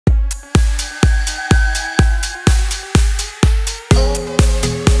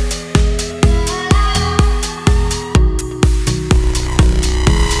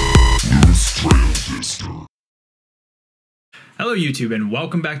Hello YouTube and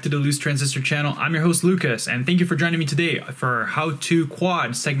welcome back to the Loose Transistor channel. I'm your host Lucas and thank you for joining me today for our How To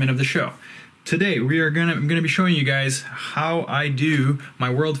Quad segment of the show. Today I'm gonna be showing you guys how I do my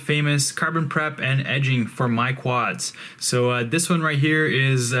world famous carbon prep and edging for my quads. So this one right here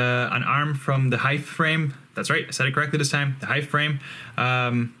is an arm from the Hive frame. That's right, I said it correctly this time, the Hive frame.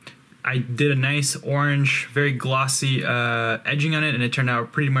 I did a nice orange, very glossy edging on it, and it turned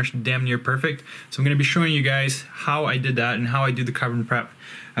out pretty much damn near perfect. So I'm going to be showing you guys how I did that and how I do the carbon prep.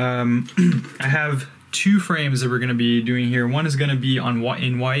 I have two frames that we're going to be doing here. One is going to be in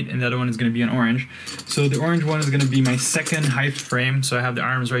white, and the other one is going to be in orange. So the orange one is going to be my second Hive frame. So I have the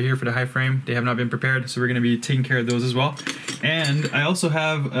arms right here for the Hive frame. They have not been prepared, so we're going to be taking care of those as well. And I also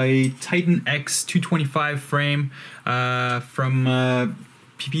have a Titan X 225 frame from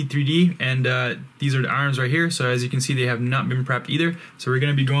PP3D, and these are the arms right here. So as you can see, they have not been prepped either. So we're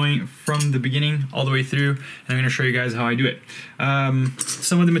going to be going from the beginning all the way through, and I'm going to show you guys how I do it.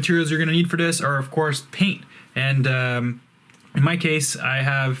 Some of the materials you're going to need for this are, of course, paint. And in my case, I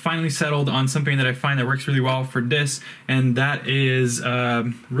have finally settled on something that I find that works really well for this, and that is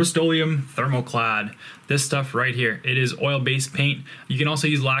Rust-Oleum Thermoclad. This stuff right here. It is oil-based paint. You can also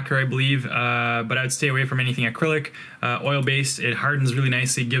use lacquer, I believe, but I would stay away from anything acrylic. Oil-based, it hardens really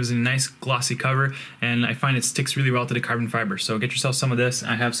nicely, gives a nice glossy cover, and I find it sticks really well to the carbon fiber. So get yourself some of this.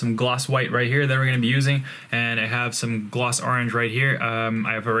 I have some gloss white right here that we're going to be using, and I have some gloss orange right here.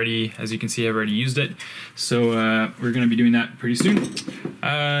 I have already, as you can see, I've already used it. So we're going to be doing that pretty soon.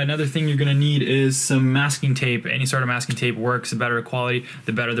 Another thing you're going to need is some masking tape. Any sort of masking tape works. The better quality,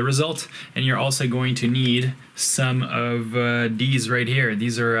 the better the result. And you're also going to need some of these right here.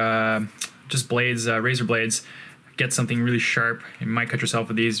 These are just blades, razor blades. Get something really sharp. You might cut yourself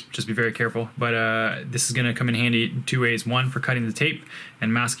with these, just be very careful. But this is going to come in handy in two ways. One, for cutting the tape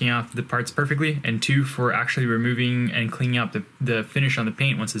and masking off the parts perfectly, and two, for actually removing and cleaning up the finish on the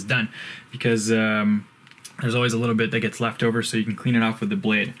paint once it's done, because there's always a little bit that gets left over, so you can clean it off with the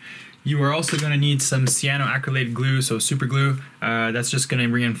blade. You are also going to need some cyanoacrylate glue, so super glue. That's just going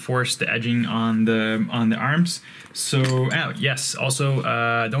to reinforce the edging on the arms. So yes, also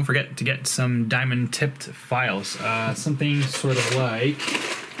don't forget to get some diamond tipped files, something sort of like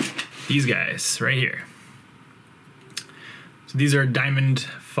these guys right here. So these are diamond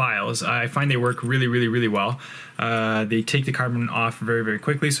files. I find they work really well. They take the carbon off very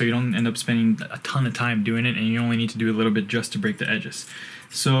quickly, so you don't end up spending a ton of time doing it, and you only need to do a little bit just to break the edges.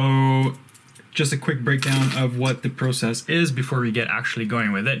 So just a quick breakdown of what the process is before we get actually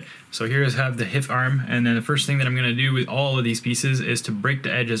going with it. So here I have the hip arm, and then the first thing that I'm going to do with all of these pieces is to break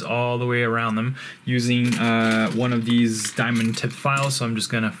the edges all the way around them using one of these diamond tip files. So I'm just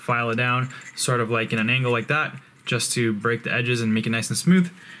going to file it down sort of like in an angle like that, just to break the edges and make it nice and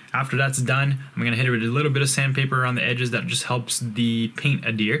smooth. After that's done, I'm going to hit it with a little bit of sandpaper around the edges. That just helps the paint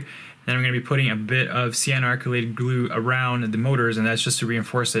adhere. Then I'm going to be putting a bit of cyanoacrylate glue around the motors, and that's just to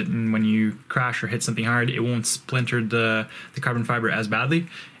reinforce it, and when you crash or hit something hard, it won't splinter the carbon fiber as badly.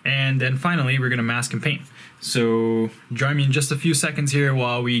 And then finally, we're going to mask and paint. So join me in just a few seconds here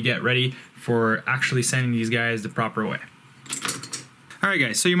while we get ready for actually sending these guys the proper way. Alright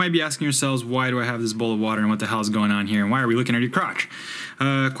guys, so you might be asking yourselves, why do I have this bowl of water and what the hell is going on here, and why are we looking at your crotch?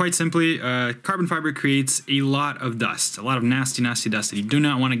 Quite simply, carbon fiber creates a lot of dust, a lot of nasty dust that you do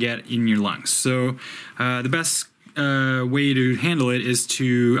not want to get in your lungs. So the best way to handle it is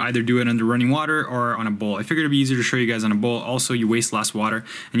to either do it under running water or on a bowl. I figured it'd be easier to show you guys on a bowl. Also, you waste less water,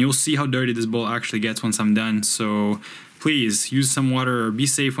 and you'll see how dirty this bowl actually gets once I'm done. So please use some water, or be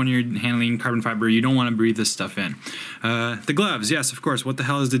safe when you're handling carbon fiber. You don't want to breathe this stuff in. The gloves, yes, of course. What the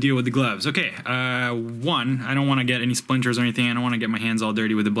hell is the deal with the gloves? Okay, one, I don't want to get any splinters or anything. I don't want to get my hands all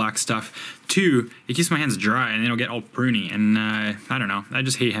dirty with the black stuff. Two, it keeps my hands dry and they don't get all pruny. And I don't know, I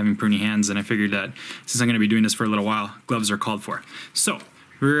just hate having pruny hands, and I figured that since I'm going to be doing this for a little while, gloves are called for. So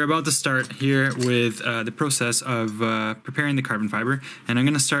we're about to start here with the process of preparing the carbon fiber, and I'm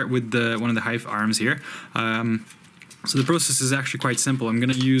going to start with one of the Hive arms here. So the process is actually quite simple. I'm going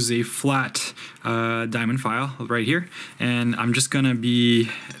to use a flat diamond file right here, and I'm just going to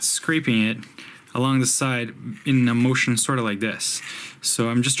be scraping it along the side in a motion sort of like this. So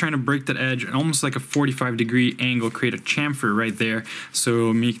I'm just trying to break that edge, almost like a 45-degree angle, create a chamfer right there, so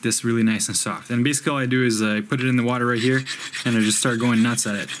it'll make this really nice and soft. And basically all I do is I put it in the water right here, and I just start going nuts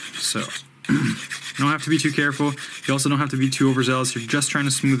at it. So you don't have to be too careful. You also don't have to be too overzealous. You're just trying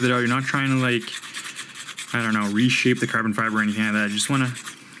to smooth it out. You're not trying to, like, I don't know, reshape the carbon fiber or anything like that. I just want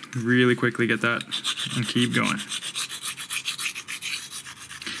to really quickly get that and keep going.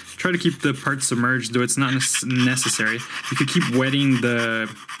 Try to keep the parts submerged, though it's not necessary. You could keep wetting the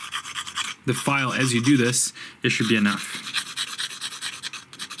file as you do this. It should be enough.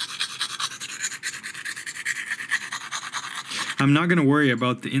 I'm not going to worry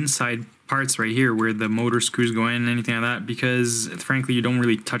about the inside parts right here where the motor screws go in and anything like that, because frankly you don't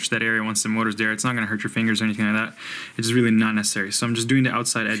really touch that area once the motor's there. It's not going to hurt your fingers or anything like that. It's just really not necessary. So I'm just doing the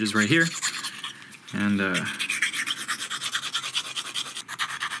outside edges right here, and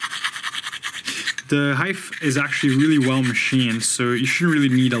the Hive is actually really well machined, so you shouldn't really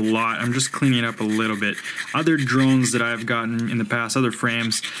need a lot. I'm just cleaning it up a little bit. Other drones that I've gotten in the past, other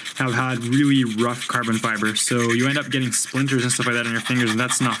frames, have had really rough carbon fiber, so you end up getting splinters and stuff like that on your fingers, and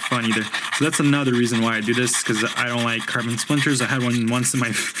that's not fun either. So that's another reason why I do this, because I don't like carbon splinters. I had one once in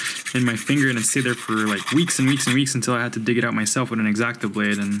my finger, and it stayed there for like weeks and weeks and weeks until I had to dig it out myself with an X-Acto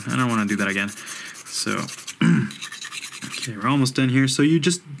blade, and I don't want to do that again. So okay, we're almost done here. So you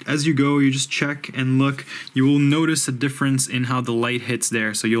just, as you go, you just check and look. You will notice a difference in how the light hits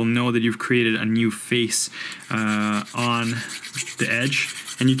there. So you'll know that you've created a new face on the edge.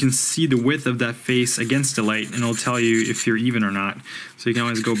 And you can see the width of that face against the light, and it'll tell you if you're even or not. So you can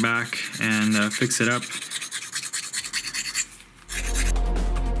always go back and fix it up.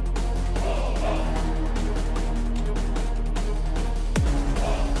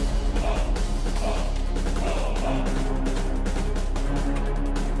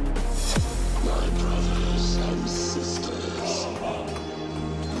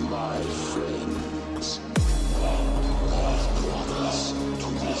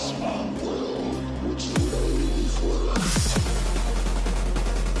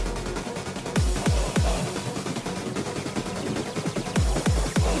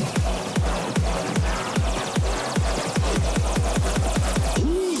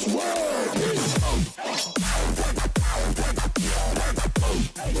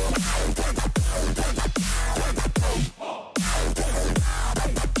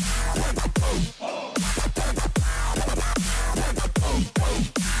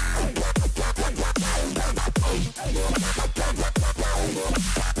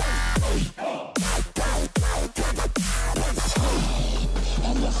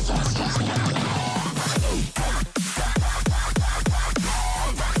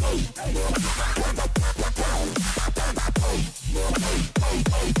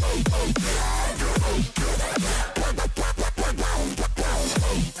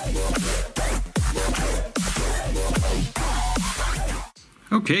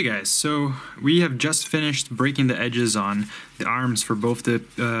 Okay guys, so we have just finished breaking the edges on the arms for both the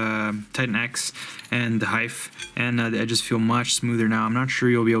Titan X and the Hive, and the edges feel much smoother now. I'm not sure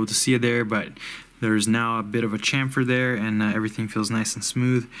you'll be able to see it there, but there's now a bit of a chamfer there, and everything feels nice and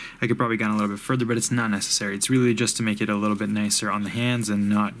smooth. I could probably go a little bit further, but it's not necessary. It's really just to make it a little bit nicer on the hands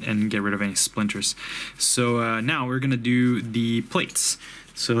and get rid of any splinters. So now we're gonna do the plates.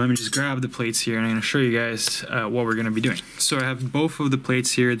 So let me just grab the plates here, and I'm going to show you guys what we're going to be doing. So I have both of the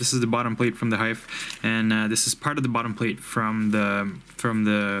plates here. This is the bottom plate from the Hive, and this is part of the bottom plate from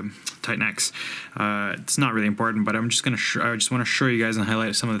the Titan X. It's not really important, but I'm just going to I just want to show you guys and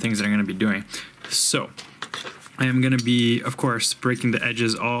highlight some of the things that I'm going to be doing. So I am going to be, of course, breaking the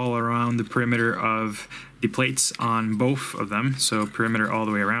edges all around the perimeter of the plates on both of them, so perimeter all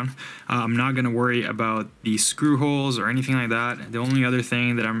the way around. I'm not going to worry about the screw holes or anything like that. The only other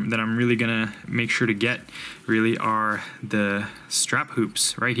thing that I'm really going to make sure to get really are the strap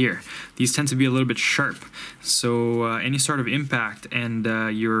hoops right here. These tend to be a little bit sharp, so any sort of impact and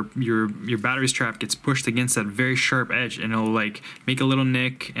your battery strap gets pushed against that very sharp edge, and it'll like make a little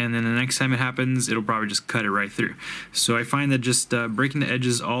nick, and then the next time it happens it'll probably just cut it right through. So I find that just breaking the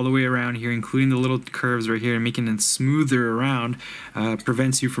edges all the way around here, including the little curves right here, and making it smoother around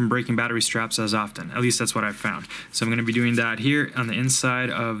prevents you from breaking battery straps as often. At least that's what I've found. So I'm going to be doing that here on the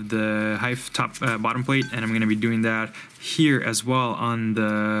inside of the Hive bottom plate, and I'm going to be doing that here as well on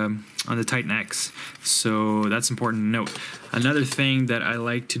the Titan X. So that's important to note. Another thing that I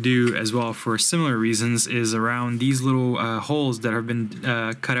like to do as well for similar reasons is around these little holes that have been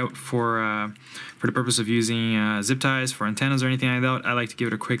cut out for the purpose of using zip ties for antennas or anything like that. I like to give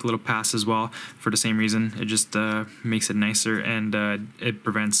it a quick little pass as well for the same reason. It just makes it nicer, and it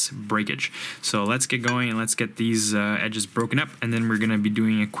prevents breakage. So let's get going and let's get these edges broken up, and then we're going to be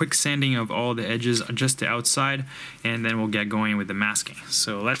doing a quick sanding of all the edges just the outside, and then we'll get going with the masking.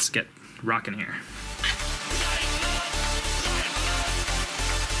 So let's get rocking here.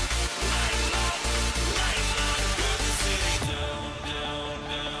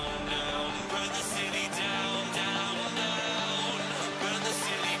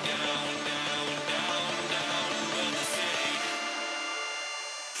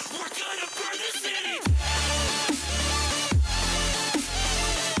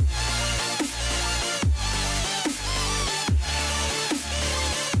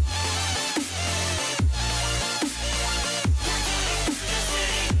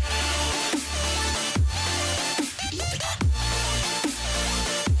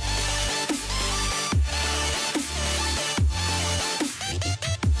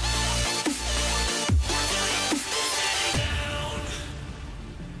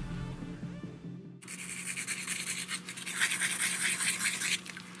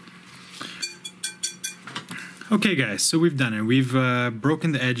 Okay guys, so we've done it. We've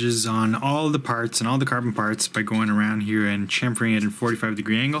broken the edges on all the parts and all the carbon parts by going around here and chamfering it at a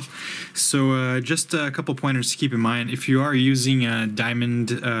 45-degree angle. So just a couple pointers to keep in mind. If you are using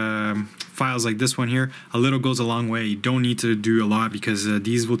diamond files like this one here, a little goes a long way. You don't need to do a lot because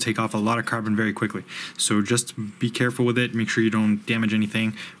these will take off a lot of carbon very quickly. So just be careful with it. Make sure you don't damage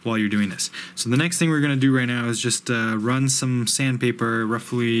anything while you're doing this. So the next thing we're going to do right now is just run some sandpaper,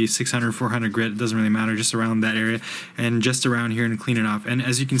 roughly 600, 400 grit, it doesn't really matter, just around that area and just around here, and clean it off. And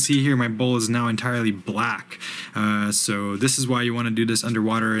as you can see here, my bowl is now entirely black. So this is why you want to do this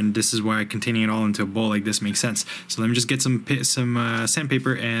underwater, and this is why containing it all into a bowl like this makes sense. So let me just get some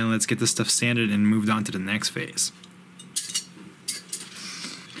sandpaper and let's get this stuff sanded and moved on to the next phase.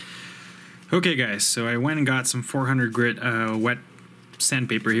 Okay guys, so I went and got some 400 grit wet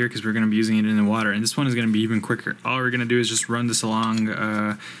sandpaper here because we're going to be using it in the water, and this one is going to be even quicker. All we're going to do is just run this along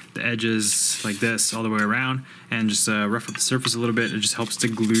the edges like this all the way around and just rough up the surface a little bit. It just helps to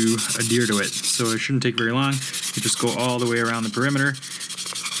glue a deer to it, so it shouldn't take very long. You just go all the way around the perimeter,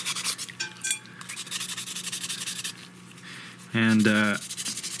 and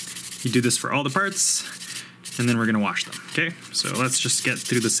you do this for all the parts, and then we're going to wash them. Okay, so let's just get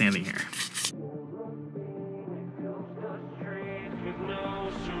through the sanding here.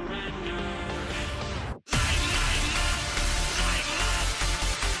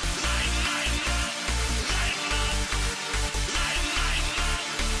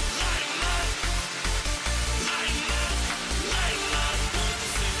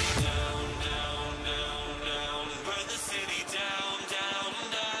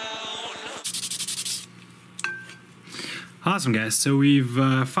 Awesome guys, so we've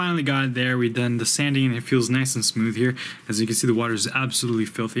finally got it there. We've done the sanding and it feels nice and smooth here. As you can see, the water is absolutely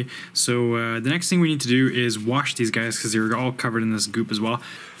filthy. So the next thing we need to do is wash these guys because they're all covered in this goop as well.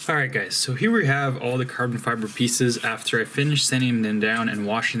 Alright guys, so here we have all the carbon fiber pieces after I finished sanding them down and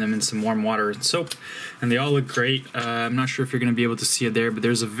washing them in some warm water and soap, and they all look great. I'm not sure if you're going to be able to see it there, but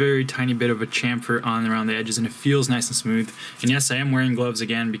there's a very tiny bit of a chamfer on around the edges and it feels nice and smooth. And yes, I am wearing gloves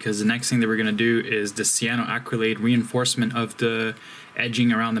again because the next thing that we're going to do is the cyanoacrylate reinforcement of the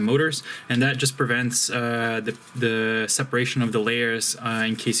edging around the motors, and that just prevents the separation of the layers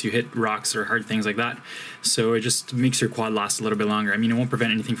in case you hit rocks or hard things like that. So it just makes your quad last a little bit longer. I mean, it won't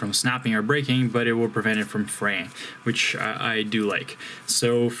prevent anything from snapping or breaking, but it will prevent it from fraying, which I do like.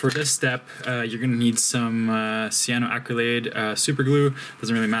 So for this step, you're going to need some cyanoacrylate super glue.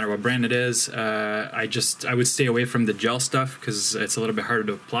 Doesn't really matter what brand it is. I would stay away from the gel stuff because it's a little bit harder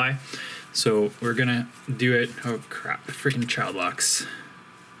to apply. So we're gonna do it. Oh crap, freaking child locks.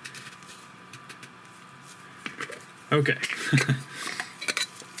 Okay.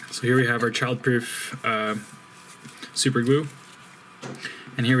 So here we have our childproof super glue.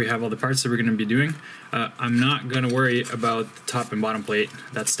 And here we have all the parts that we're gonna be doing. I'm not gonna worry about the top and bottom plate.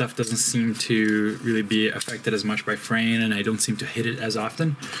 That stuff doesn't seem to really be affected as much by fraying, and I don't seem to hit it as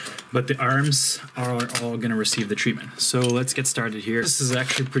often. But the arms are all gonna receive the treatment. So let's get started here. This is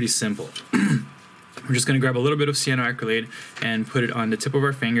actually pretty simple. We're just gonna grab a little bit of cyanoacrylate and put it on the tip of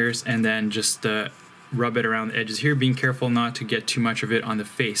our fingers, and then just rub it around the edges here, being careful not to get too much of it on the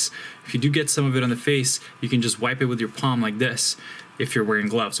face. If you do get some of it on the face, you can just wipe it with your palm like this, if you're wearing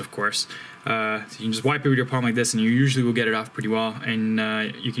gloves, of course. So you can just wipe it with your palm like this, and you usually will get it off pretty well, and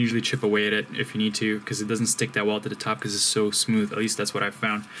you can usually chip away at it if you need to, because it doesn't stick that well to the top because it's so smooth. At least that's what I've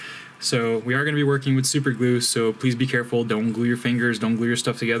found. So we are going to be working with super glue, so please be careful. Don't glue your fingers, don't glue your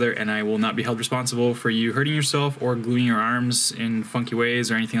stuff together, and I will not be held responsible for you hurting yourself or gluing your arms in funky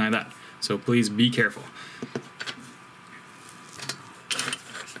ways or anything like that. So please be careful.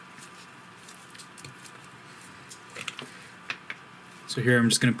 So here I'm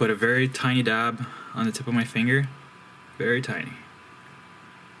just going to put a very tiny dab on the tip of my finger, very tiny.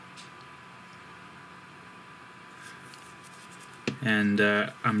 And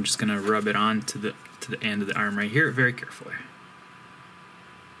I'm just going to rub it on to the end of the arm right here, very carefully.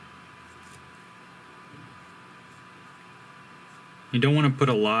 You don't want to put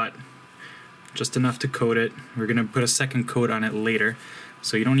a lot, just enough to coat it. We're going to put a second coat on it later,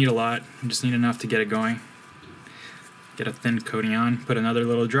 so you don't need a lot, you just need enough to get it going. Get a thin coating on, put another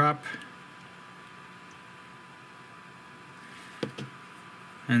little drop,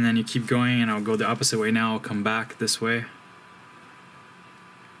 and then you keep going, and I'll go the opposite way now. I'll come back this way.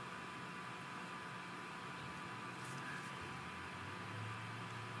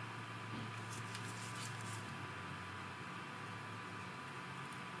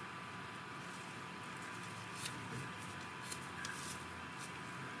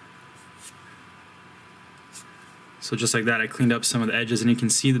 So just like that, I cleaned up some of the edges, and you can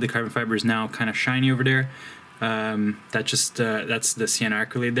see that the carbon fiber is now kind of shiny over there. That's the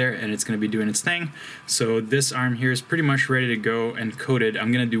cyanoacrylate there, and it's going to be doing its thing. So this arm here is pretty much ready to go and coated.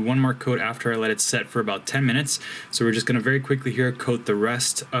 I'm going to do one more coat after I let it set for about 10 minutes. So we're just going to very quickly here coat the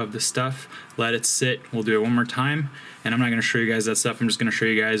rest of the stuff, let it sit. We'll do it one more time, and I'm not going to show you guys that stuff. I'm just going to show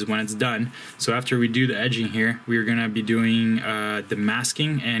you guys when it's done. So after we do the edging here, we're going to be doing the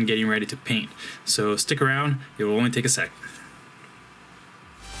masking and getting ready to paint. So stick around, it will only take a sec.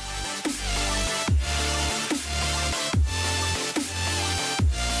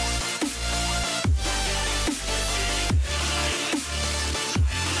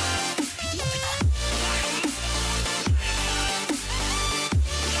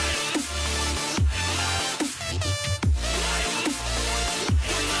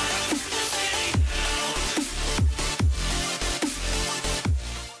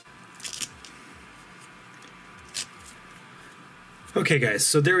 Okay guys,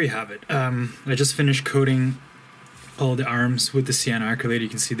 so there we have it. I just finished coating all the arms with the cyanoacrylate. You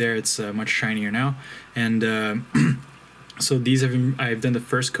can see there it's much shinier now. And so these I've done the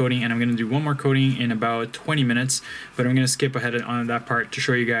first coating, and I'm going to do one more coating in about 20 minutes, but I'm going to skip ahead on that part to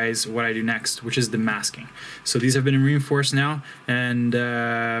show you guys what I do next, which is the masking. So these have been reinforced now, and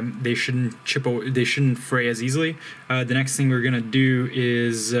they shouldn't chip away, they shouldn't fray as easily. The next thing we're going to do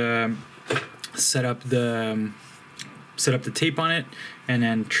is set up the tape on it and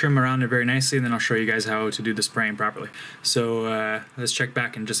then trim around it very nicely, and then I'll show you guys how to do the spraying properly. So let's check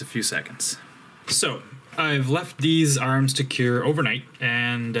back in just a few seconds. So I've left these arms to cure overnight,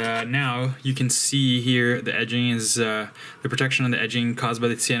 and now you can see here the edging is the protection on the edging caused by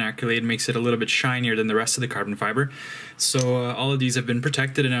the cyanoacrylate makes it a little bit shinier than the rest of the carbon fiber. So all of these have been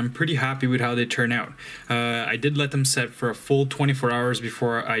protected, and I'm pretty happy with how they turn out. I did let them set for a full 24 hours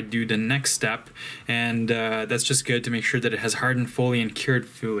before I do the next step, and that's just good to make sure that it has hardened fully and cured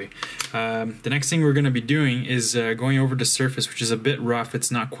fully. The next thing we're going to be doing is going over the surface, which is a bit rough. It's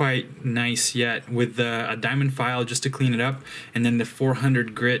not quite nice yet, with a diamond file just to clean it up, and then the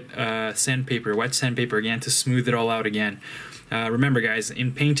 400 grit sandpaper, wet sandpaper again, to smooth it all out again. Remember guys,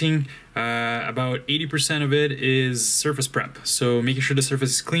 in painting, about 80% of it is surface prep. So making sure the surface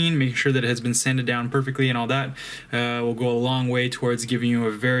is clean, making sure that it has been sanded down perfectly and all that will go a long way towards giving you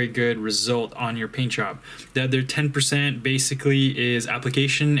a very good result on your paint job. The other 10% basically is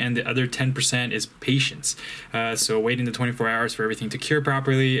application, and the other 10% is patience. So waiting the 24 hours for everything to cure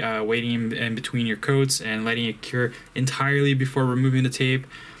properly, waiting in between your coats and letting it cure entirely before removing the tape.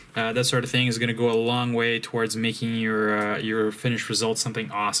 That sort of thing is going to go a long way towards making your finished result something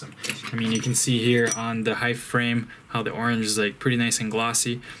awesome. I mean, you can see here on the high frame how the orange is like pretty nice and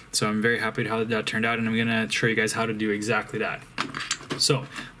glossy. So I'm very happy with how that turned out, and I'm going to show you guys how to do exactly that. So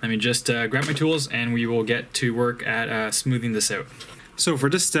let me just grab my tools, and we will get to work at smoothing this out. So for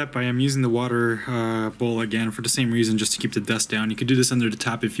this step, I am using the water bowl again for the same reason, just to keep the dust down. You could do this under the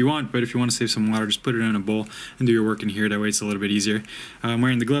tap if you want, but if you want to save some water, just put it in a bowl and do your work in here. That way it's a little bit easier. I'm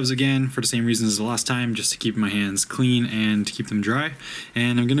wearing the gloves again for the same reason as the last time, just to keep my hands clean and to keep them dry.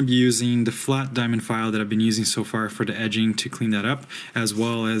 And I'm going to be using the flat diamond file that I've been using so far for the edging to clean that up, as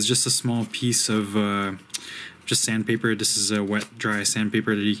well as just a small piece of just sandpaper. This is a wet, dry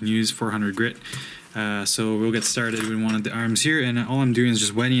sandpaper that you can use, 400 grit. So we'll get started with one of the arms here, and all I'm doing is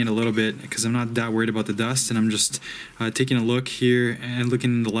just wetting it a little bit because I'm not that worried about the dust, and I'm just taking a look here and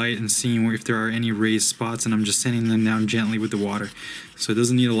looking in the light and seeing if there are any raised spots, and I'm just sanding them down gently with the water. So it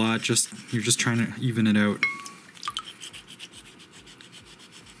doesn't need a lot, you're just trying to even it out.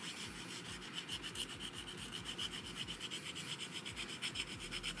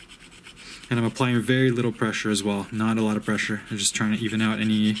 And I'm applying very little pressure as well, not a lot of pressure. I'm just trying to even out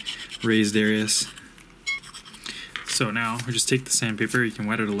any raised areas. So now we just take the sandpaper, you can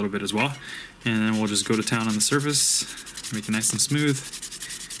wet it a little bit as well, and then we'll just go to town on the surface, make it nice and smooth.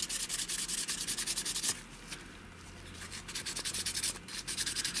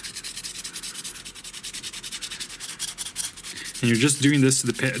 And you're just doing this to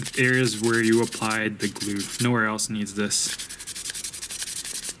the areas where you applied the glue. Nowhere else needs this.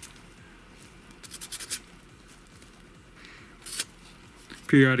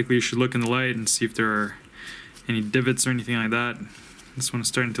 Periodically you should look in the light and see if there are any divots or anything like that. This one is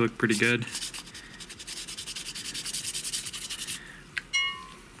starting to look pretty good.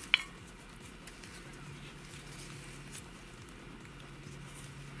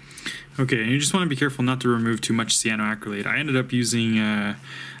 Okay, and you just want to be careful not to remove too much cyanoacrylate. I ended up using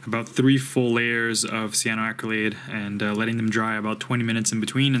about 3 full layers of cyanoacrylate and letting them dry about 20 minutes in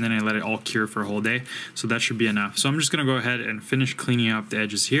between, and then I let it all cure for a whole day, so that should be enough. So I'm just going to go ahead and finish cleaning up the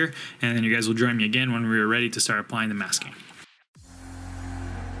edges here, and then you guys will join me again when we're ready to start applying the masking.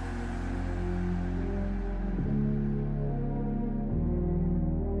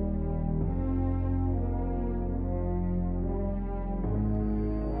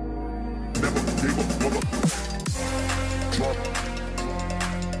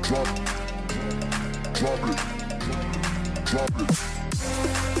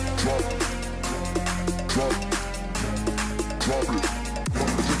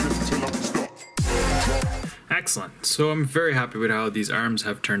 Excellent. So I'm very happy with how these arms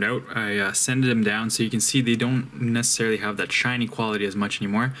have turned out. I sanded them down so you can see they don't necessarily have that shiny quality as much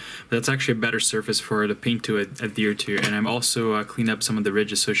anymore, but that's actually a better surface for the paint to adhere to. And I'm also cleaned up some of the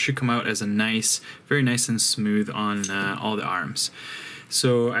ridges, so it should come out as a nice, very nice and smooth on all the arms.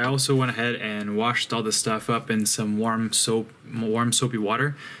 So I also went ahead and washed all this stuff up in some warm soapy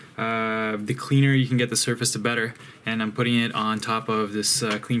water. The cleaner you can get the surface, the better. And I'm putting it on top of this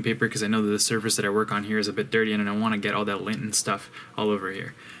clean paper because I know that the surface that I work on here is a bit dirty and I don't want to get all that lint and stuff all over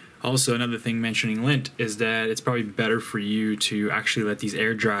here. Also, another thing mentioning lint is that it's probably better for you to actually let these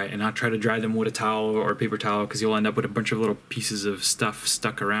air dry and not try to dry them with a towel or a paper towel, because you'll end up with a bunch of little pieces of stuff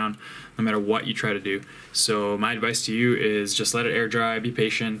stuck around no matter what you try to do. So my advice to you is just let it air dry, be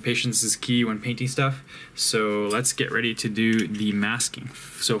patient. Patience is key when painting stuff. So let's get ready to do the masking.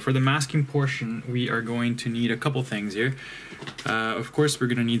 So for the masking portion, we are going to need a couple things here. Of course, we're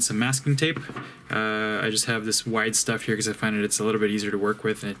going to need some masking tape. I just have this wide stuff here because I find it's a little bit easier to work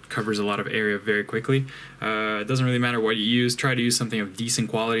with and it covers a lot of area very quickly. It doesn't really matter what you use. Try to use something of decent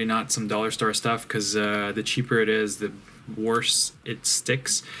quality, not some dollar store stuff, because the cheaper it is, the worse it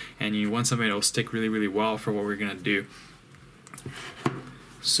sticks, and you want something that will stick really, really well for what we're going to do.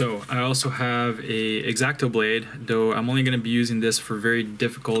 So I also have a X-Acto blade, though I'm only going to be using this for very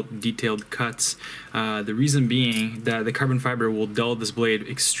difficult, detailed cuts. The reason being that the carbon fiber will dull this blade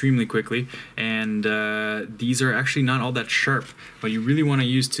extremely quickly, and these are actually not all that sharp. What you really want to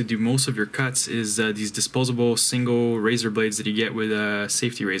use to do most of your cuts is these disposable single razor blades that you get with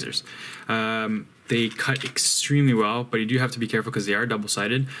safety razors. They cut extremely well, but you do have to be careful because they are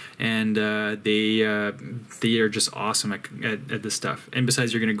double-sided, and they are just awesome at this stuff. And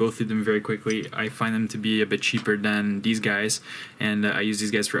besides, you're going to go through them very quickly. I find them to be a bit cheaper than these guys, and I use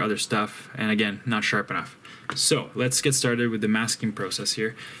these guys for other stuff, and again, not sharp enough. So let's get started with the masking process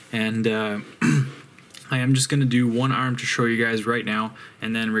here, and I am just going to do one arm to show you guys right now,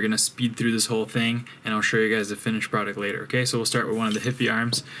 and then we're going to speed through this whole thing, and I'll show you guys the finished product later. Okay, so we'll start with one of the hippie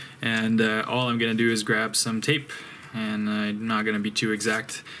arms, and all I'm going to do is grab some tape, and I'm not going to be too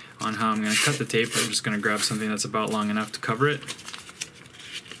exact on how I'm going to cut the tape. I'm just going to grab something that's about long enough to cover it.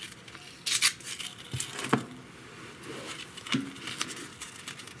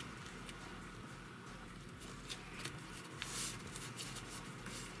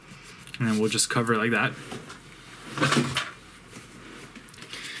 And then we'll just cover it like that.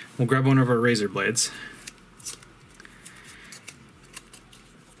 We'll grab one of our razor blades.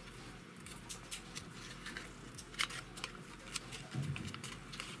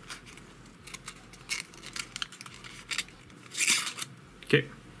 Okay.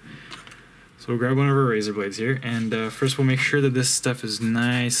 So we'll grab one of our razor blades here, and first we'll make sure that this stuff is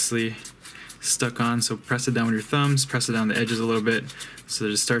nicely stuck on. So press it down with your thumbs, press it down the edges a little bit so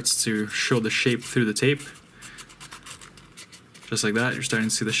that it starts to show the shape through the tape. Just like that, you're starting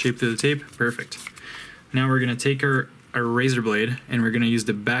to see the shape through the tape. Perfect. Now we're going to take our razor blade and we're going to use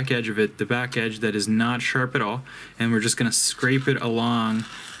the back edge of it, the back edge that is not sharp at all, and we're just going to scrape it along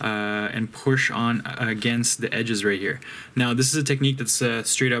and push on against the edges right here. Now this is a technique that's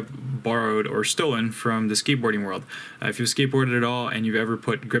straight up borrowed or stolen from the skateboarding world. If you've skateboarded at all and you've ever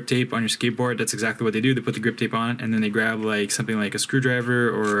put grip tape on your skateboard, that's exactly what they do. They put the grip tape on and then they grab like something like a screwdriver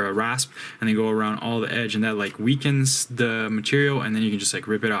or a rasp and they go around all the edge, and that like weakens the material, and then you can just like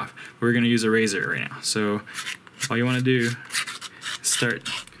rip it off. We're going to use a razor right now. So all you want to do is start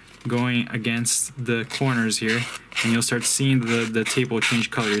going against the corners here, and you'll start seeing the tape will change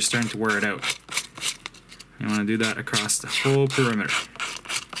color. You're starting to wear it out. You want to do that across the whole perimeter.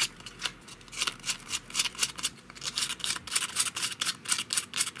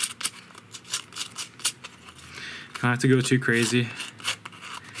 Don't have to go too crazy. You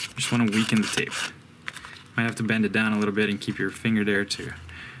just want to weaken the tape. Might have to bend it down a little bit and keep your finger there too.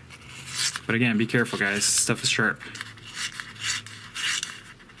 But again, be careful guys, stuff is sharp.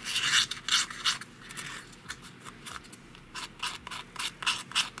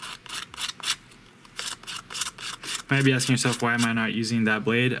 You might be asking yourself, why am I not using that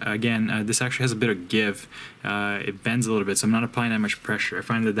blade? Again, this actually has a bit of give. It bends a little bit, so I'm not applying that much pressure. I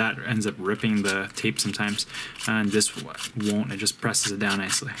find that ends up ripping the tape sometimes, and this won't. It just presses it down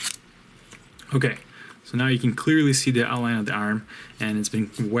nicely. Okay, so now you can clearly see the outline of the arm, and it's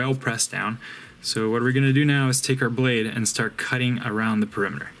been well pressed down. So what we're going to do now is take our blade and start cutting around the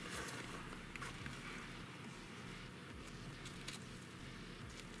perimeter.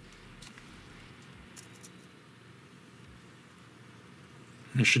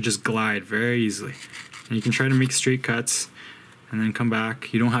 it should just glide very easily. And you can try to make straight cuts and then come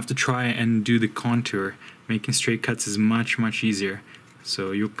back. You don't have to try and do the contour. Making straight cuts is much easier.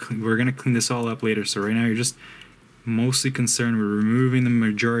 So we're going to clean this all up later. So right now you're just mostly concerned with removing the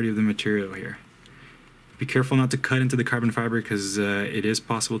majority of the material here. Be careful not to cut into the carbon fiber, because it is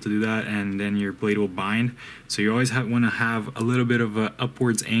possible to do that and then your blade will bind. So you always want to have a little bit of an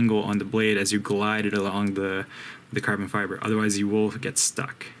upwards angle on the blade as you glide it along the carbon fiber. Otherwise you will get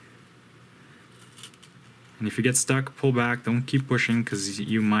stuck. And if you get stuck, pull back. Don't keep pushing, because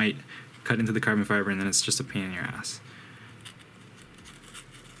you might cut into the carbon fiber and then it's just a pain in your ass.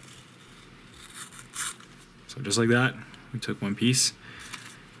 So just like that, we took one piece.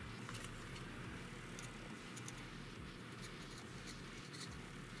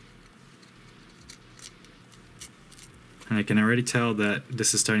 And I can already tell that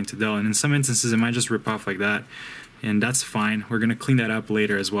this is starting to dull, and in some instances it might just rip off like that, and that's fine. We're going to clean that up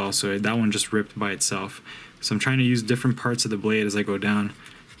later as well. So that one just ripped by itself. So I'm trying to use different parts of the blade as I go down,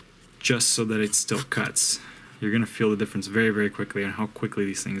 just so that it still cuts. You're going to feel the difference very quickly on how quickly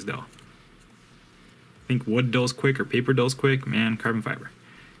these things dull. I think wood dulls quick or paper dulls quick, man, carbon fiber.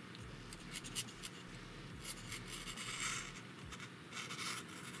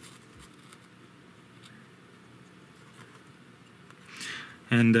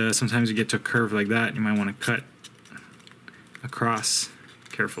 And sometimes you get to a curve like that, you might want to cut across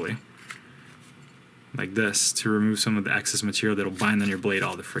carefully, like this, to remove some of the excess material that'll bind on your blade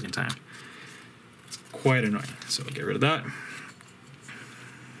all the friggin' time. It's quite annoying, so get rid of that.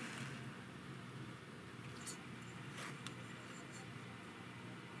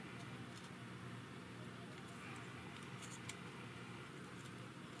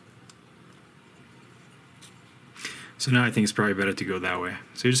 So now I think it's probably better to go that way.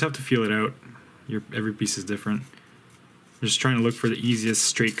 So you just have to feel it out. Every piece is different. You're just trying to look for the easiest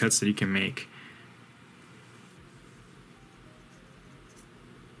straight cuts that you can make.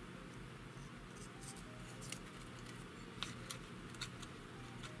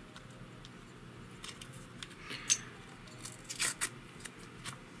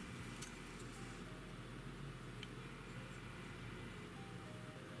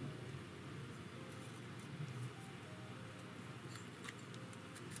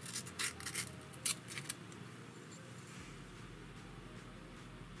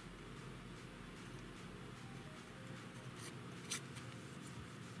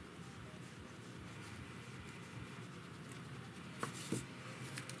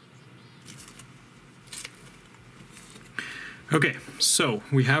 Okay, so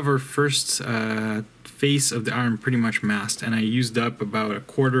we have our first face of the arm pretty much masked, and I used up about a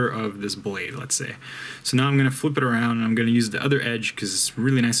quarter of this blade, let's say. So now I'm going to flip it around, and I'm going to use the other edge because it's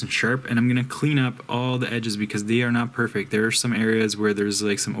really nice and sharp, and I'm going to clean up all the edges because they are not perfect. There are some areas where there's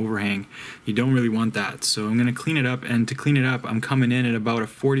like some overhang. You don't really want that. So I'm going to clean it up, and to clean it up, I'm coming in at about a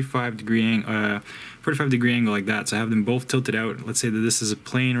 45 degree angle like that. So I have them both tilted out. Let's say that this is a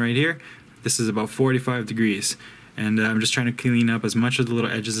plane right here. This is about 45 degrees. And I'm just trying to clean up as much of the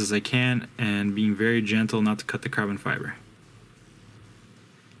little edges as I can and being very gentle not to cut the carbon fiber.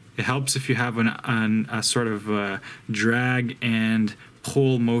 It helps if you have a sort of drag and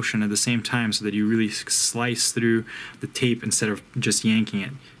pull motion at the same time so that you really slice through the tape instead of just yanking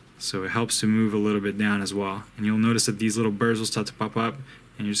it. So it helps to move a little bit down as well. And you'll notice that these little burrs will start to pop up,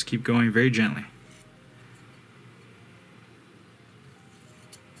 and you just keep going very gently.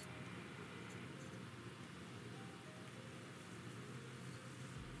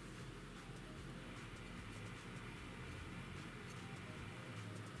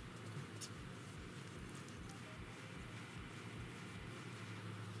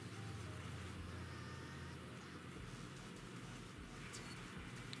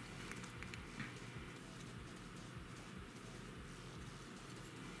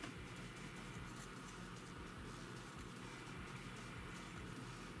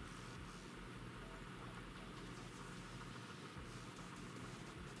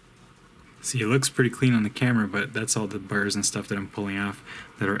 See, it looks pretty clean on the camera, but that's all the burrs and stuff that I'm pulling off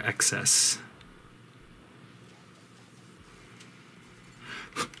that are excess.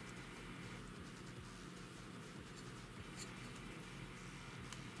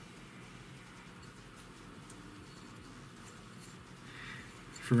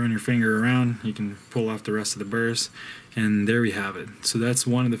 If you run your finger around, you can pull off the rest of the burrs, and there we have it. So that's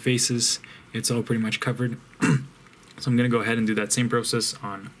one of the faces. It's all pretty much covered. So I'm going to go ahead and do that same process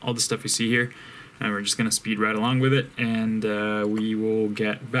on all the stuff you see here, and we're just going to speed right along with it, and we will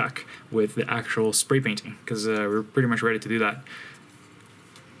get back with the actual spray painting, because we're pretty much ready to do that.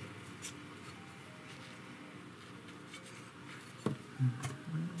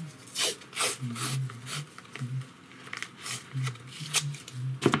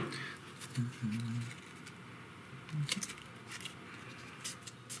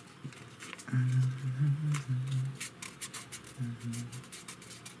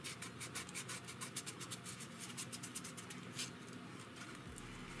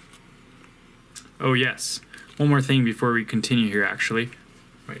 Oh yes, one more thing before we continue here actually.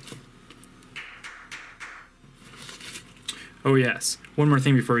 Wait. Oh yes, one more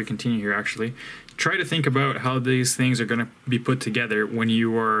thing before we continue here actually. Try to think about how these things are going to be put together when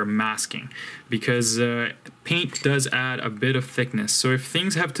you are masking, because paint does add a bit of thickness. So if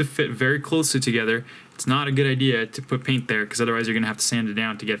things have to fit very closely together, it's not a good idea to put paint there, because otherwise you're going to have to sand it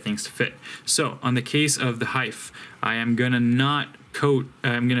down to get things to fit. So on the case of the hive, I am going to not coat,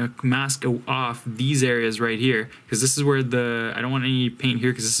 I'm going to mask off these areas right here, because this is where I don't want any paint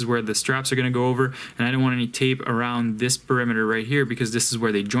here, because this is where the straps are going to go over, and I don't want any tape around this perimeter right here, because this is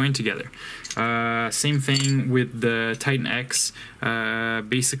where they join together. Same thing with the Titan X.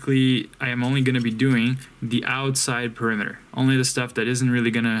 Basically, I am only going to be doing the outside perimeter, only the stuff that isn't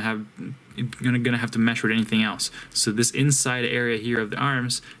really going to have to mesh with anything else. So this inside area here of the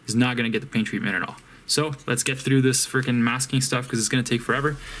arms is not going to get the paint treatment at all. So let's get through this freaking masking stuff, because it's going to take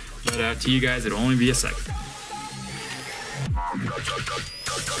forever. But to you guys, it'll only be a second.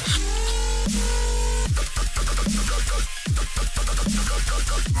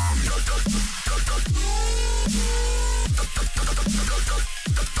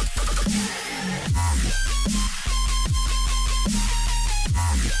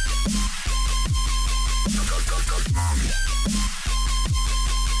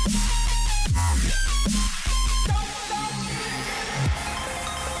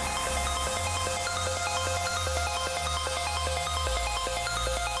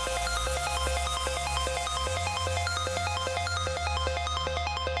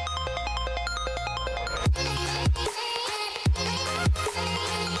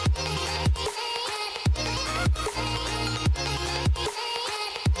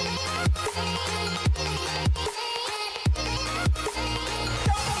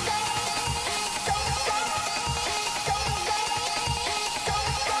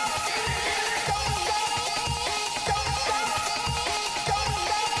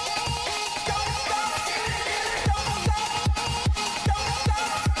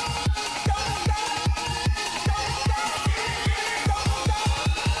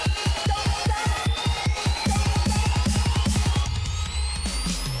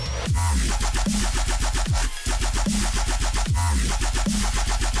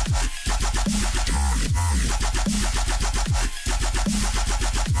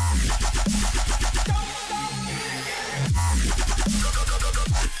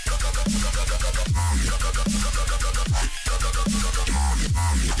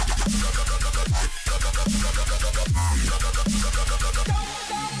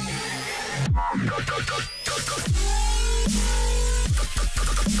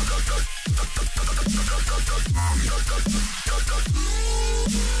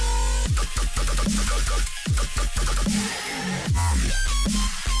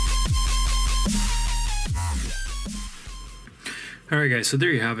 Alright guys, so there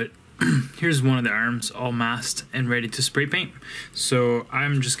you have it. Here's one of the arms all masked and ready to spray paint. So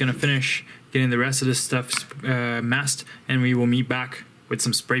I'm just going to finish getting the rest of this stuff masked, and we will meet back with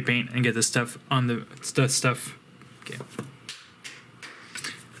some spray paint and get the stuff on the stuff. Okay.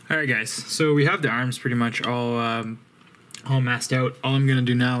 Alright guys, so we have the arms pretty much all masked out. All I'm going to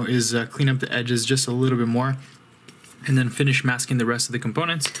do now is clean up the edges just a little bit more, and then finish masking the rest of the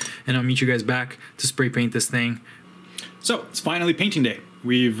components, and I'll meet you guys back to spray paint this thing. So it's finally painting day.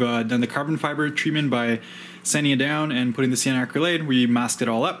 We've done the carbon fiber treatment by sanding it down and putting the sienna acrylate. We masked it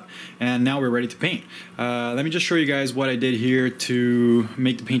all up, and now we're ready to paint. Let me just show you guys what I did here to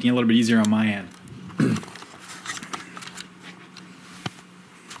make the painting a little bit easier on my end.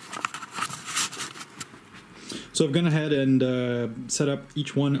 So I've gone ahead and set up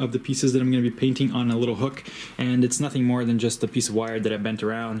each one of the pieces that I'm going to be painting on a little hook, and it's nothing more than just a piece of wire that I bent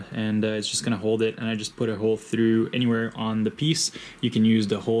around, and it's just going to hold it, and I just put a hole through anywhere on the piece. You can use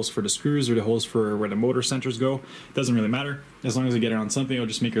the holes for the screws or the holes for where the motor centers go. It doesn't really matter. As long as you get it on something, it'll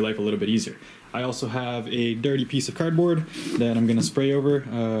just make your life a little bit easier. I also have a dirty piece of cardboard that I'm going to spray over.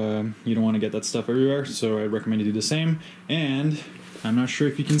 You don't want to get that stuff everywhere, so I recommend you do the same. And I'm not sure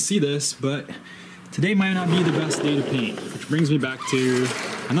if you can see this, but today might not be the best day to paint, which brings me back to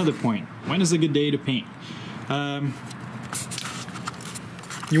another point. When is a good day to paint?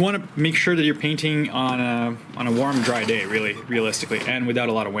 You want to make sure that you're painting on a warm, dry day, realistically, and without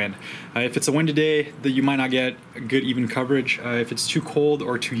a lot of wind. If it's a windy day, you might not get good even coverage. If it's too cold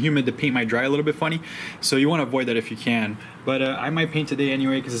or too humid, the paint might dry a little bit funny. So you want to avoid that if you can. But I might paint today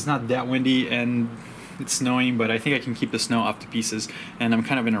anyway because it's not that windy and it's snowing, but I think I can keep the snow off to pieces, and I'm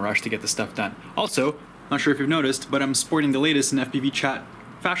kind of in a rush to get the stuff done. Also, not sure if you've noticed, but I'm sporting the latest in FPV chat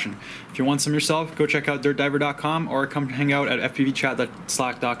fashion. If you want some yourself, go check out dirtdiver.com or come hang out at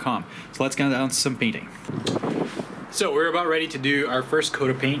fpvchat.slack.com. So let's get down to some painting. So we're about ready to do our first coat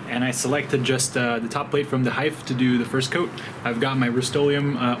of paint, and I selected just the top plate from the Hive to do the first coat. I've got my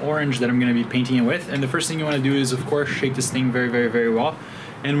Rust-Oleum orange that I'm going to be painting it with, and the first thing you want to do is, of course, shake this thing very, very, very well.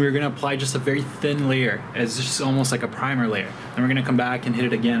 And we're going to apply just a very thin layer, as just almost like a primer layer. Then we're going to come back and hit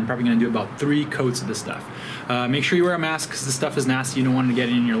it again. I'm probably going to do about 3 coats of this stuff. Make sure you wear a mask because this stuff is nasty. You don't want it to get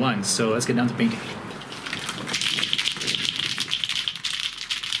in your lungs. So let's get down to painting.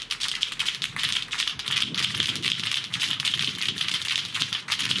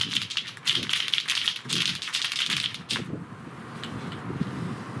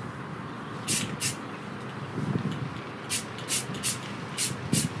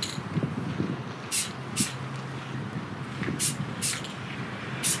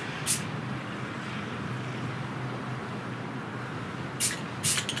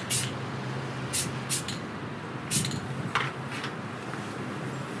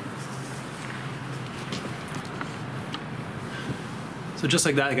 So just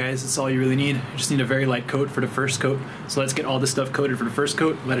like that, guys, that's all you really need. You just need a very light coat for the first coat. So let's get all this stuff coated for the first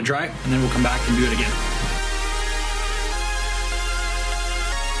coat, let it dry, and then we'll come back and do it again.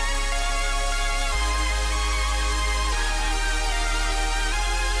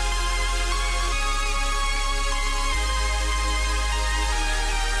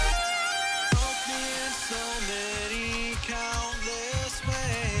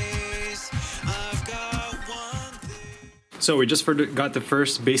 So we just got the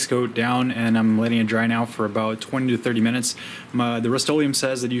first base coat down, and I'm letting it dry now for about 20 to 30 minutes. The Rust-Oleum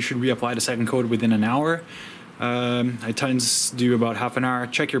says that you should reapply the second coat within an hour. I tend to do about half an hour.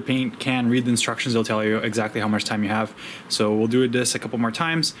 Check your paint can, read the instructions, they'll tell you exactly how much time you have. So we'll do this a couple more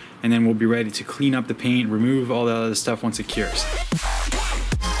times, and then we'll be ready to clean up the paint, remove all the other stuff once it cures.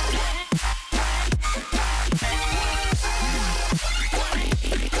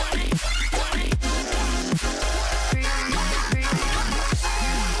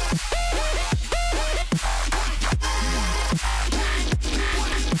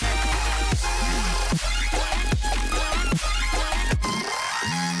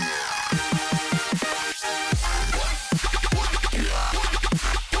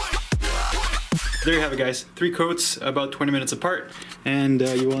 There you have it, guys. 3 coats, about 20 minutes apart, and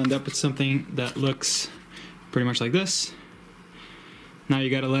you will end up with something that looks pretty much like this. Now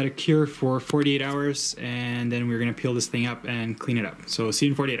you gotta let it cure for 48 hours, and then we're gonna peel this thing up and clean it up. So see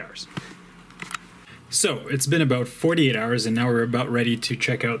you in 48 hours. So it's been about 48 hours, and now we're about ready to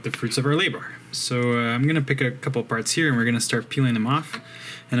check out the fruits of our labor. So I'm gonna pick a couple parts here, and we're gonna start peeling them off.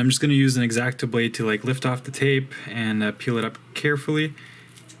 And I'm just gonna use an X-Acto blade to like lift off the tape and peel it up carefully.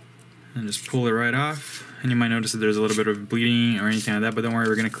 And just pull it right off. And you might notice that there's a little bit of bleeding or anything like that, but don't worry,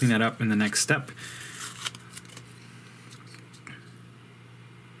 we're going to clean that up in the next step.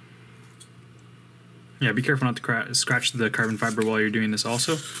 Yeah, be careful not to scratch the carbon fiber while you're doing this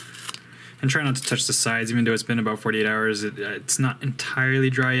also. And try not to touch the sides, even though it's been about 48 hours. It's not entirely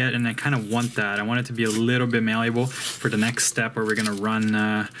dry yet, and I kind of want that. I want it to be a little bit malleable for the next step where we're going to run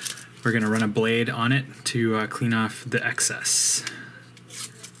a blade on it to clean off the excess.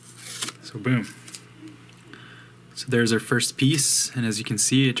 So boom. So there's our first piece, and as you can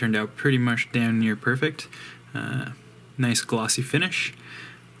see, it turned out pretty much damn near perfect. Nice glossy finish.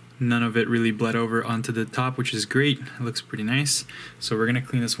 None of it really bled over onto the top, which is great. It looks pretty nice. So we're gonna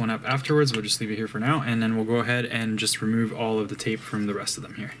clean this one up afterwards. We'll just leave it here for now, and then we'll go ahead and just remove all of the tape from the rest of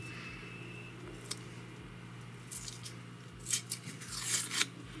them here.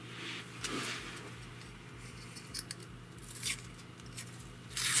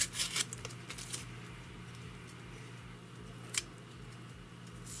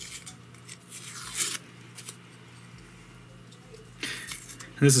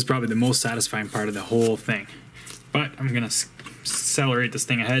 This is probably the most satisfying part of the whole thing. But I'm gonna accelerate this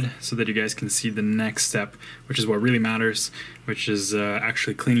thing ahead so that you guys can see the next step, which is what really matters, which is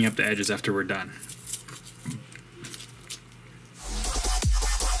actually cleaning up the edges after we're done.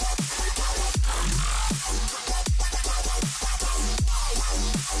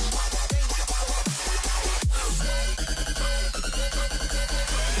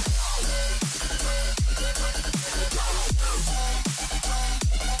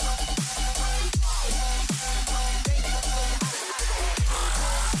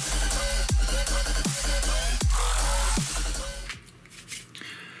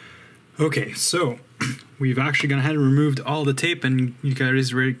 Okay, so we've actually gone ahead and removed all the tape, and you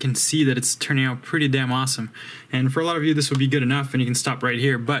guys can see that it's turning out pretty damn awesome. And for a lot of you, this will be good enough, and you can stop right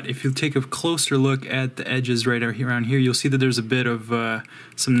here. But if you take a closer look at the edges right around here, you'll see that there's a bit of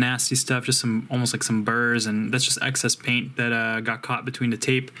some nasty stuff, just some almost like some burrs, and that's just excess paint that got caught between the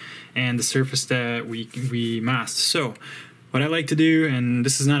tape and the surface that we masked. So what I like to do, and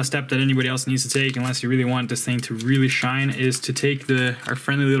this is not a step that anybody else needs to take unless you really want this thing to really shine, is to take our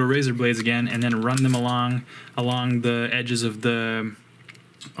friendly little razor blades again and then run them along the edges of the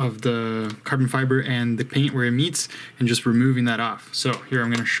carbon fiber and the paint where it meets, and just removing that off. So here I'm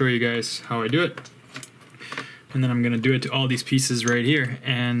going to show you guys how I do it, and then I'm going to do it to all these pieces right here,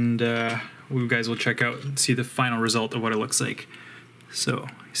 and you guys will check out and see the final result of what it looks like. So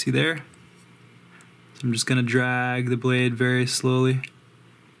you see there? I'm just going to drag the blade very slowly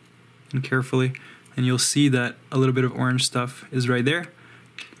and carefully, and you'll see that a little bit of orange stuff is right there,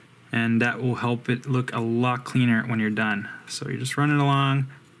 and that will help it look a lot cleaner when you're done. So you're just running along,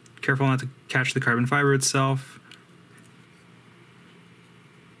 careful not to catch the carbon fiber itself.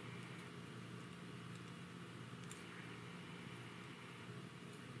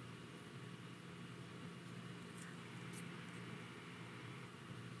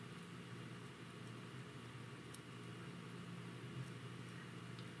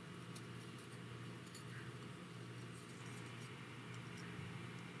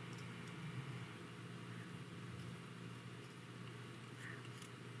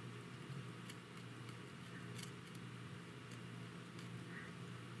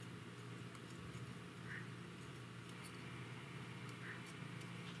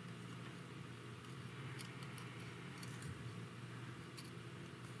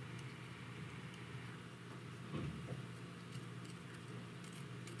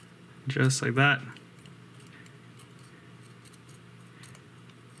 Just like that.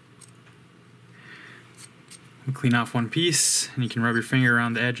 We'll clean off one piece, and you can rub your finger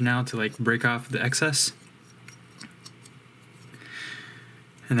around the edge now to like break off the excess.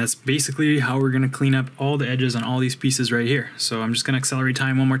 And that's basically how we're going to clean up all the edges on all these pieces right here. So I'm just going to accelerate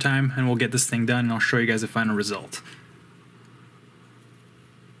time one more time, and we'll get this thing done, and I'll show you guys the final result.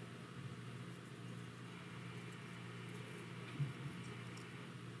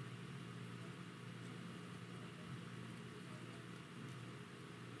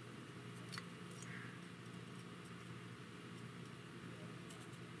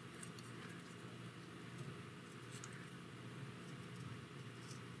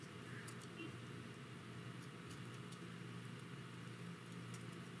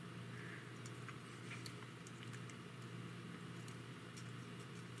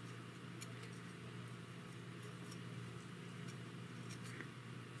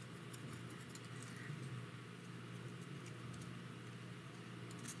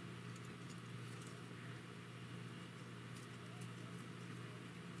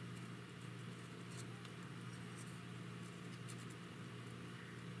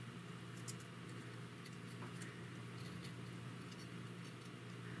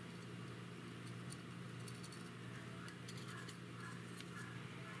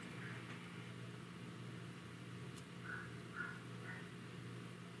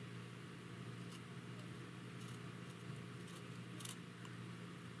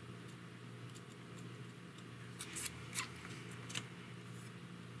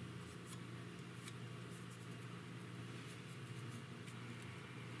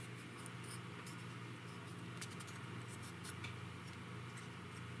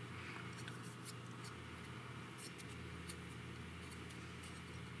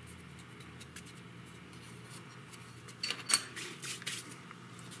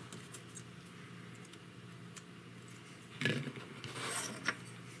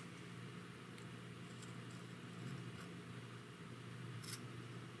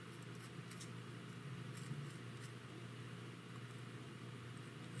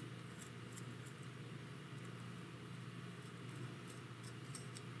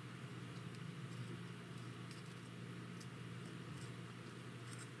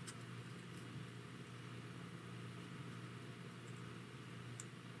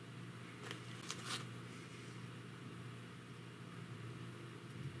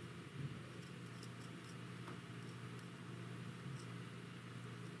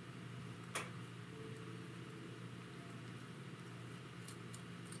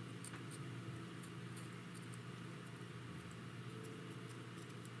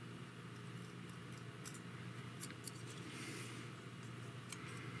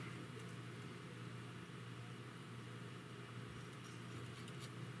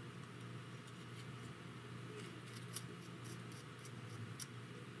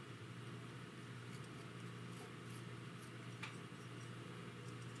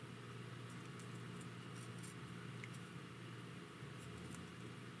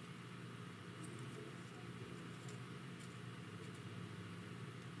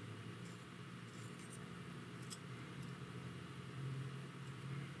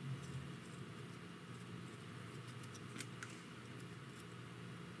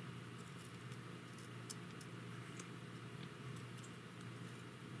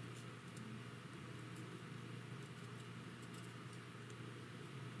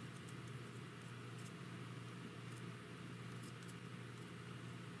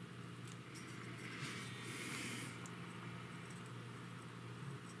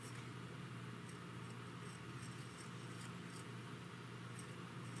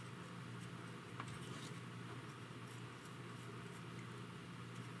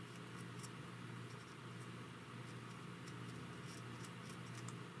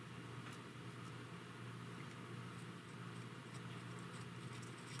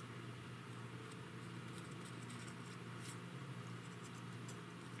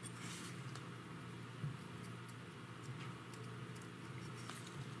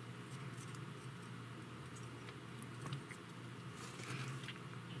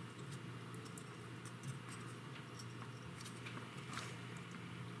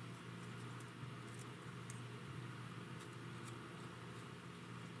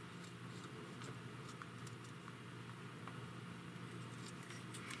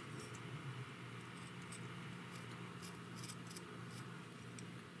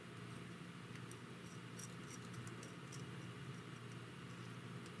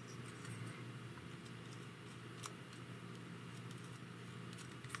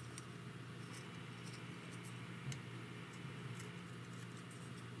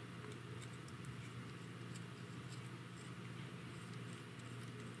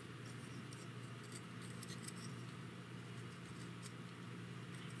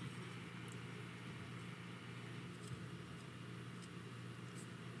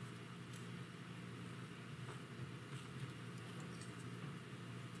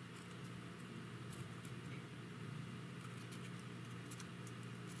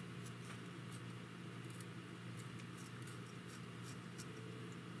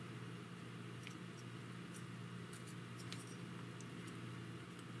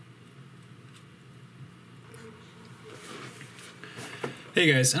 Hey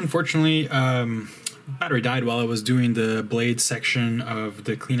guys, unfortunately, battery died while I was doing the blade section of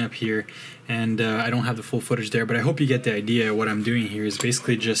the cleanup here, and I don't have the full footage there, but I hope you get the idea. What I'm doing here is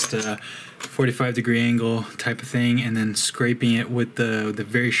basically just a 45-degree angle type of thing, and then scraping it with the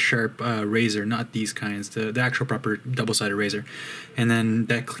very sharp razor, not these kinds, the actual proper double-sided razor, and then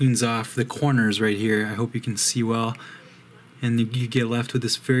that cleans off the corners right here. I hope you can see well. And you get left with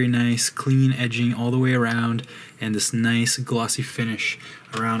this very nice clean edging all the way around, and this nice glossy finish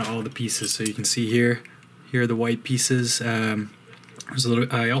around all the pieces. So you can see here are the white pieces. I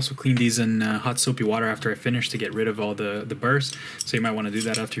also cleaned these in hot soapy water after I finished to get rid of all the burrs, so you might want to do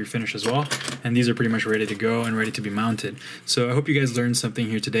that after you finish as well. And these are pretty much ready to go and ready to be mounted. So I hope you guys learned something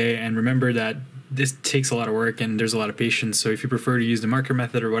here today, and remember that this takes a lot of work and there's a lot of patience. So if you prefer to use the marker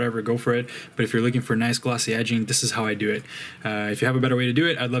method or whatever, go for it. But if you're looking for nice glossy edging, this is how I do it. If you have a better way to do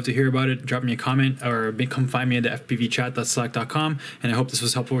it, I'd love to hear about it. Drop me a comment or come find me at the fpvchat.slack.com. And I hope this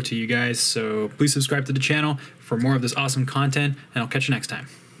was helpful to you guys. So please subscribe to the channel for more of this awesome content, and I'll catch you next time.